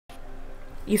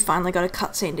You finally got a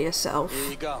cutscene to yourself.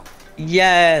 Here you go.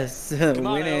 Yes! Come on, I don't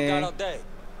got Winning! all day.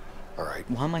 Alright.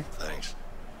 Why am I... Thanks.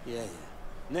 Yeah.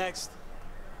 Next.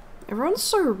 Everyone's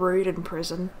so rude in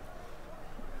prison.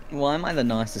 Why am I the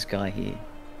nicest guy here?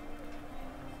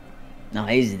 No,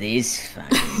 he's this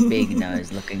fucking big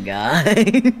nose looking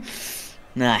guy.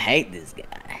 No, I hate this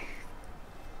guy.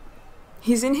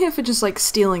 He's in here for just like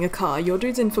stealing a car. Your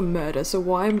dude's in for murder, so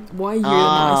why are you the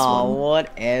nice Oh, one?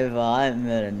 whatever. I haven't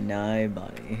murdered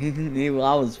nobody.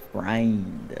 I was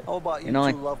framed. How about you Can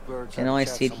I- two lovebirds can have a I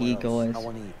chat sit here, somewhere else? guys? I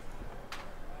want to eat.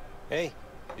 Hey,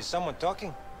 is someone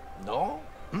talking? No?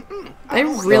 They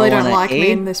really Do I don't wanna like me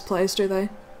eat? in this place, do they?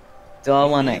 Do I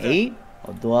want to neither. eat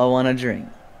or do I want to drink?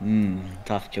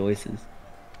 Tough choices.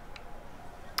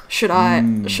 Should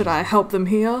I help them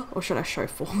here or should I show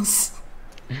force?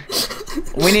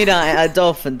 We need a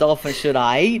dolphin. Dolphin, should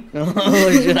I eat or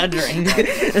should I drink?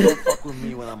 Don't fuck with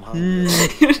me when I'm hungry.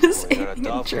 You're just We got a eating and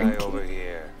tough guy drinking. over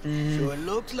here. Sure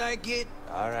looks like it.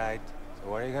 All right.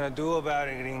 So what are you gonna do about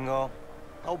it, gringo?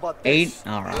 How about Eat? this?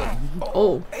 Alright.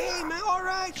 Oh, Hey man, all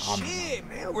right, shit,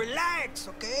 man, relax,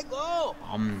 okay, go.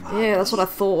 yeah, that's what I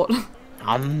thought.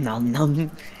 Nom nom.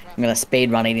 I'm gonna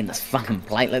speed run eating this fucking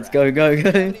plate. Let's go, go,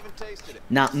 go.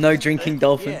 Nah, no drinking,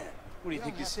 dolphin. Yeah. What do you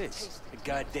think this is? A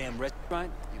goddamn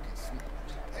restaurant?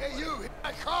 Hey, you!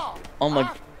 I call! Oh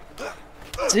my.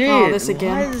 Dude. Oh, this why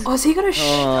again. is- Oh, has he got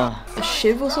Oh, a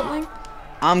shiv or something?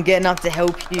 I'm getting up to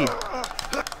help you.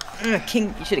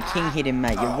 King, you should have king hit him,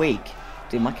 mate. You're weak.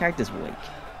 Dude, my character's weak.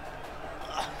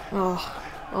 Oh,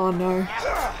 oh no.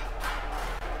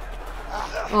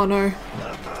 Oh no.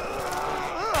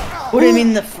 Put him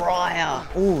in the fryer.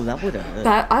 Oh, that would have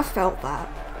hurt. I felt that.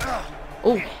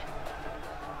 Oh,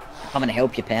 I'm gonna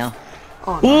help you, pal.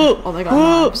 oh no. Oh, they got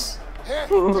knives. Here,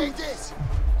 take this!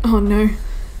 Oh no.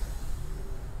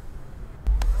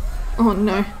 Oh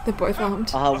no, they're both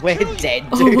armed. Oh, we're dead,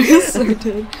 Oh, dude. we're so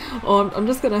dead. Oh, I'm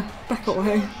just gonna back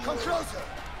away. Come closer!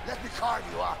 Let me carve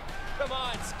you up! Come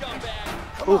on,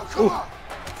 scumbag. Come on, come on!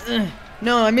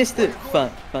 No, I missed it.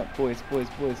 Fuck, boys.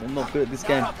 I'm not good at this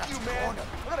game. That's the corner.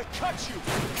 I'm gonna cut you.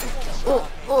 Oh,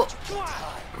 oh.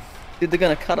 Dude, they're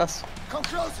gonna cut us. Come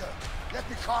closer! Let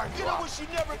me carve you up! Wish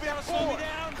you'd never be able to slow me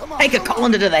down. Come on! Take a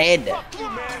colander to the head. You,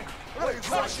 man. I'm gonna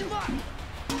cut you.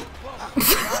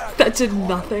 That did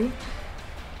nothing.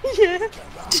 Yeah.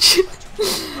 Did you?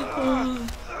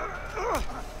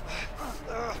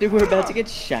 Dude, we're about to get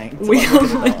shanked. We are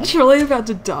literally about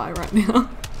to die right now.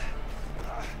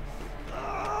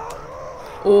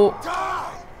 Oh,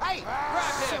 Hey!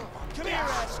 Grab him! Come here,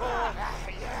 asshole.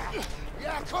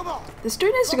 Yeah, come on! this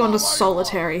dude needs to go into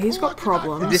solitary. He's got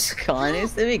problems. This kind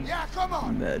is the big Yeah, come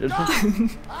on! murdered.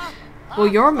 Well,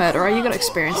 you're a murderer. You got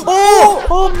experience.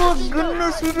 Oh my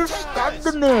goodness, you just stabbed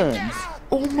the man.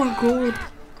 Oh my god.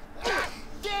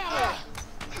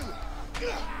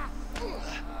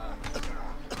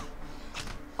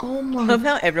 Oh I my. love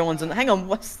how everyone's on. Hang on,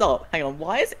 what? Stop. Hang on.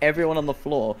 Why is everyone on the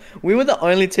floor? We were the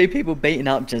only two people beaten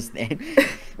up just then,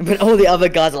 but all the other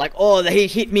guys are like, "Oh, he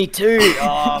hit me too."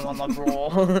 Oh, I'm on the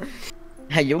floor.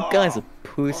 Hey, your guy's a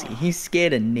pussy. He's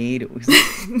scared of needles.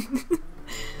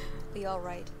 Be all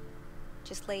right.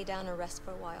 Just lay down and rest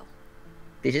for a while.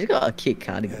 They just got a kick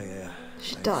cardigan. Yeah.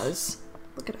 She does.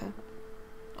 Look at her.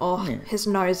 Oh, Yeah. his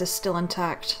nose is still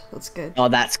intact. That's good. Oh,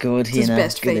 that's good. It's his you know,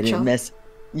 best good they didn't feature. mess.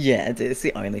 Yeah, it's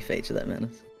the only feature that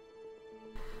matters.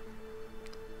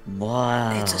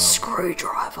 Wow. It's a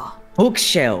screwdriver.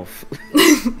 Bookshelf.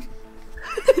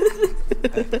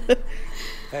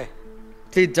 Hey,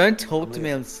 Dude, don't talk to me.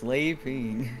 I'm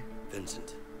sleeping.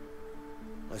 Vincent.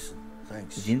 Listen,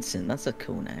 thanks. Vincent, that's a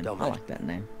cool name. Don't I mind. like that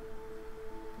name.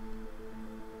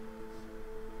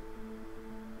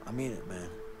 I mean it, man.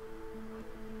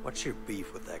 What's your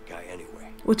beef with that guy anyway?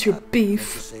 What's your Let's just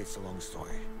beef? say it's a long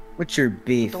story. What's your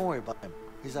beef? Don't worry about him.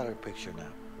 He's out of the picture now.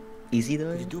 Easy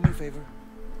though? Could you do me a favor?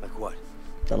 Like what?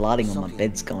 The lighting on my Something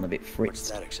bed's you gone a bit What's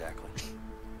fritzed. that exactly?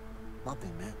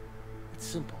 Nothing, man. It's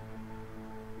simple.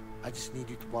 I just need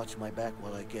you to watch my back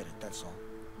while I get it, that's all.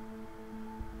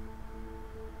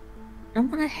 I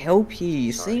want to help you.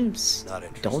 You Sorry, seems not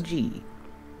interested. dodgy. You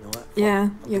know what? Yeah,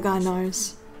 I'll your do guy this.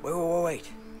 knows. Wait.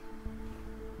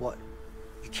 What?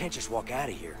 You can't just walk out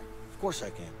of here. Of course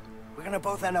I can. We're gonna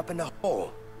both end up in the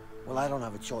hole. Well, I don't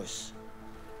have a choice.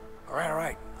 All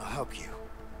right. I'll help you.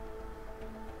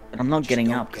 But I'm not Just getting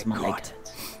don't up because get my leg caught.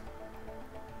 hurts.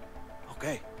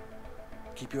 Okay.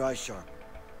 Keep your eyes sharp.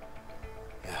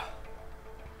 Yeah.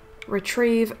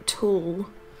 Retrieve tool.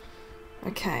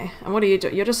 Okay, and what do you do?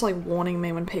 You're just like warning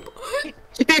me when people. Come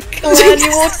on,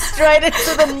 you walk straight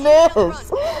into the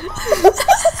nails.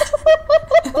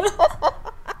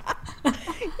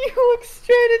 You walked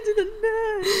straight into the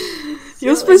nurse.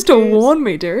 You're supposed to warn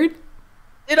me, dude.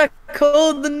 Did I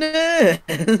call the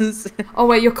nurse? Oh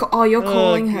wait, you're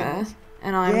calling her, goodness.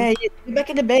 and I'm Yeah, get back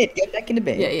into bed. Get back into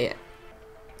bed. yeah.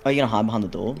 Oh, you're gonna hide behind the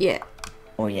door? Yeah.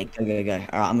 Oh yeah, go. Alright,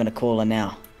 I'm gonna call her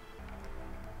now.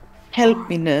 Help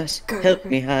me, nurse. Go, Help go.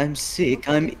 me, I'm sick,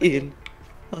 I'm ill.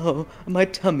 Oh, my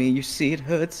tummy, you see, it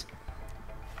hurts.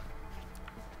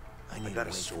 I got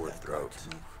a sore throat.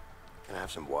 Can I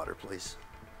have some water, please?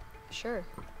 Sure.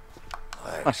 Oh,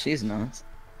 Thanks. she's nice.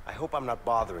 I hope I'm not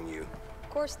bothering you. Of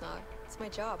course not. It's my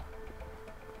job.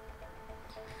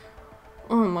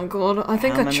 Oh my god, I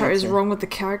think How I am I chose meant to- wrong with the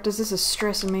characters. This is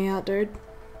stressing me out, dude.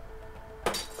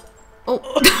 Oh.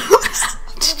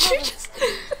 Did you just...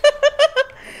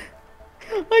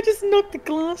 I just knocked the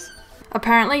glass.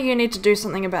 Apparently you need to do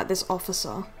something about this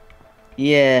officer.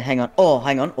 Yeah, hang on. Oh,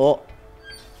 hang on. Oh.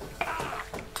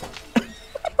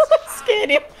 Scared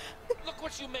him. Look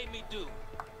what you made me do.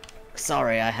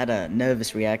 Sorry, I had a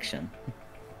nervous reaction.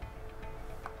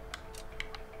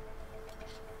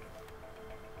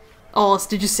 Oh,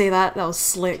 did you see that? That was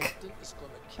slick.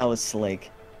 That was slick.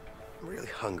 I'm really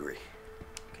hungry.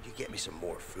 Could you get me some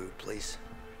more food, please?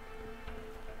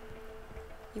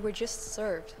 You were just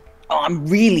served. Oh, I'm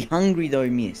really hungry though,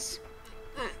 miss.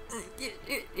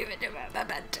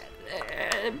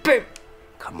 Boom.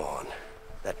 Come on.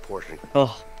 That portion.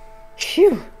 Oh.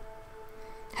 Phew.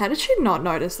 How did she not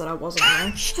notice that I wasn't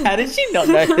there? How did she not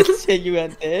notice that you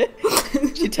weren't there?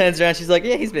 She turns around, she's like,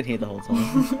 yeah, he's been here the whole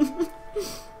time.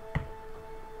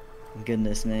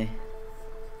 Goodness me.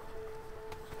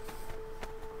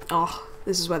 Oh,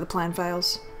 this is where the plan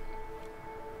fails.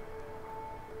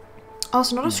 Oh,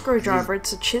 it's not a screwdriver,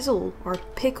 it's a chisel or a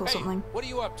pick or Hey, something. what are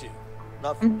you up to?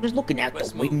 I'm just looking out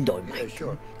Let's the move. window, Yeah, mate.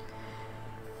 sure.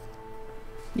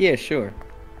 Yeah, sure.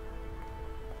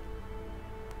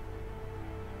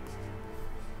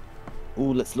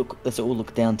 Ooh, let's all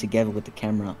look down together with the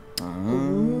camera. A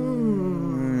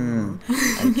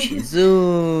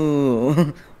chisel.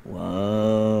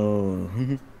 Whoa.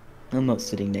 I'm not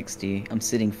sitting next to you. I'm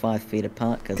sitting 5 feet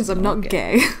apart Because I'm not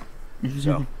gay.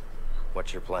 So,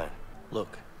 what's your plan?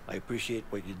 Look, I appreciate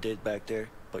what you did back there,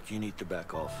 but you need to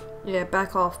back off. Yeah,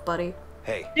 back off, buddy.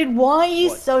 Hey, Dude, why are you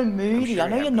What? so I'm moody? sure I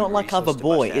know you you're have not good like other reasons to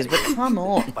bust boys, out but of here. come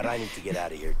on. but I need to get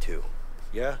out of here too.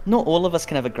 Yeah? Not all of us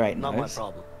can have a great Not my nose.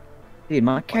 problem. Dude,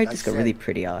 my I character's got said, really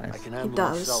pretty eyes. I can handle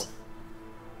does. myself.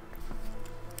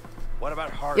 What about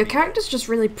Harvey? Your character's just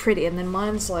really pretty, and then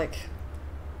mine's like,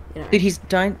 you know. Dude, he's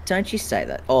don't you say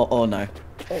that. Oh no.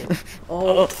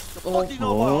 Oh, What do you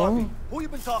know about Harvey? Who you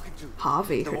been talking to?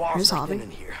 Harvey. The walls Who's are Harvey? thin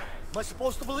in here. Am I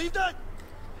supposed to believe that?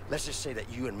 Let's just say that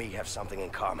you and me have something in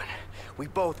common. We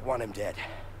both want him dead.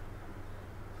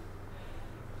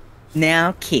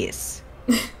 Now kiss.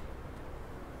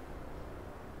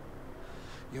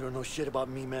 You don't know shit about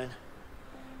me, man.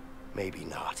 Maybe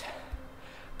not.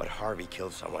 But Harvey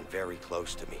killed someone very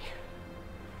close to me.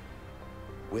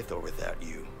 With or without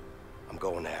you, I'm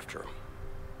going after him.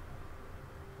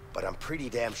 But I'm pretty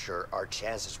damn sure our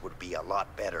chances would be a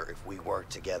lot better if we weren't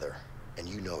together. And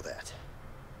you know that.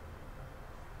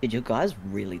 Dude, your guy's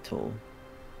really tall.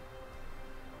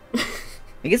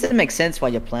 I guess it makes sense why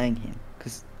you're playing him,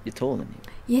 because you're taller than him.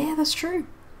 Yeah, that's true.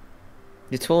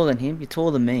 You're taller than him, you're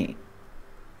taller than me.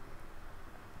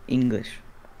 English.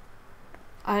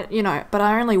 But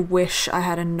I only wish I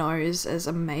had a nose as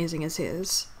amazing as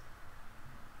his.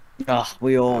 Oh,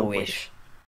 we all I wish.